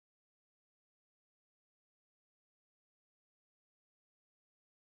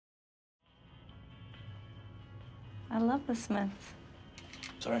I love the Smiths.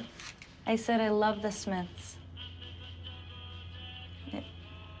 Sorry? I said I love the Smiths.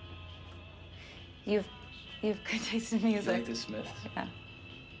 You've good taste in music. You like the Smiths? Yeah.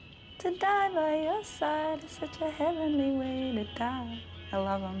 To die by your side is such a heavenly way to die. I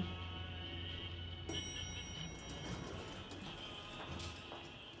love them.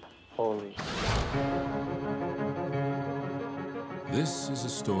 Holy. This is a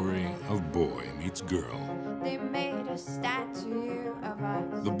story of boy meets girl. They made a statue of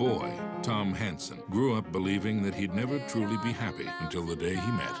us. The boy, Tom Hansen, grew up believing that he'd never truly be happy until the day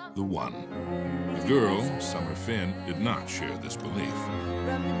he met the one. The girl, Summer Finn, did not share this belief.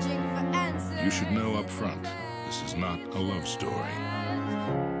 Rummaging for answers. You should know up front, this is not a love story.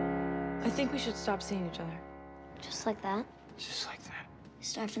 I think we should stop seeing each other. Just like that? Just like that.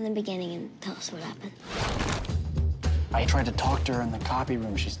 Start from the beginning and tell us what happened. I tried to talk to her in the copy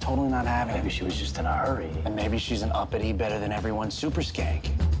room. She's totally not having it. Maybe she was just in a hurry. And maybe she's an uppity, better than everyone super skank.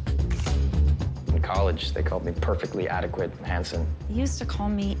 In college, they called me perfectly adequate Hansen. They used to call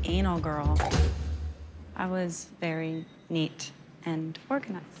me anal girl. I was very neat and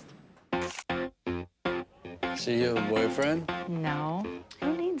organized. So you have a boyfriend? No.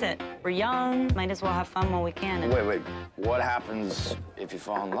 Who needs it? We're young. Might as well have fun while we can. And Wait. What happens if you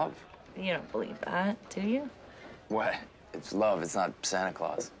fall in love? you don't believe that, do you? What? It's love. It's not Santa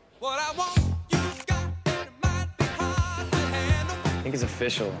Claus. What I want, you got, and it might be hard to handle. I think it's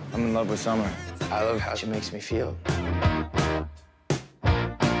official. I'm in love with Summer. I love how she makes me feel. Did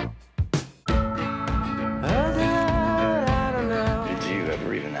you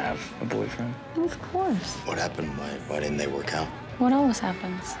ever even have a boyfriend? Of course. What happened? Why didn't they work out? What always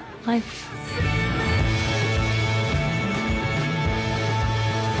happens? Life.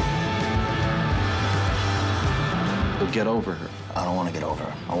 But get over her. I don't want to get over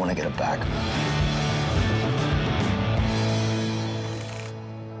her. I want to get her back.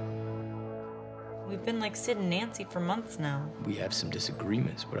 We've been like Sid and Nancy for months now. We have some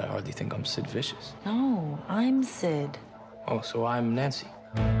disagreements, but I hardly think I'm Sid Vicious. No, I'm Sid. Oh, so I'm Nancy.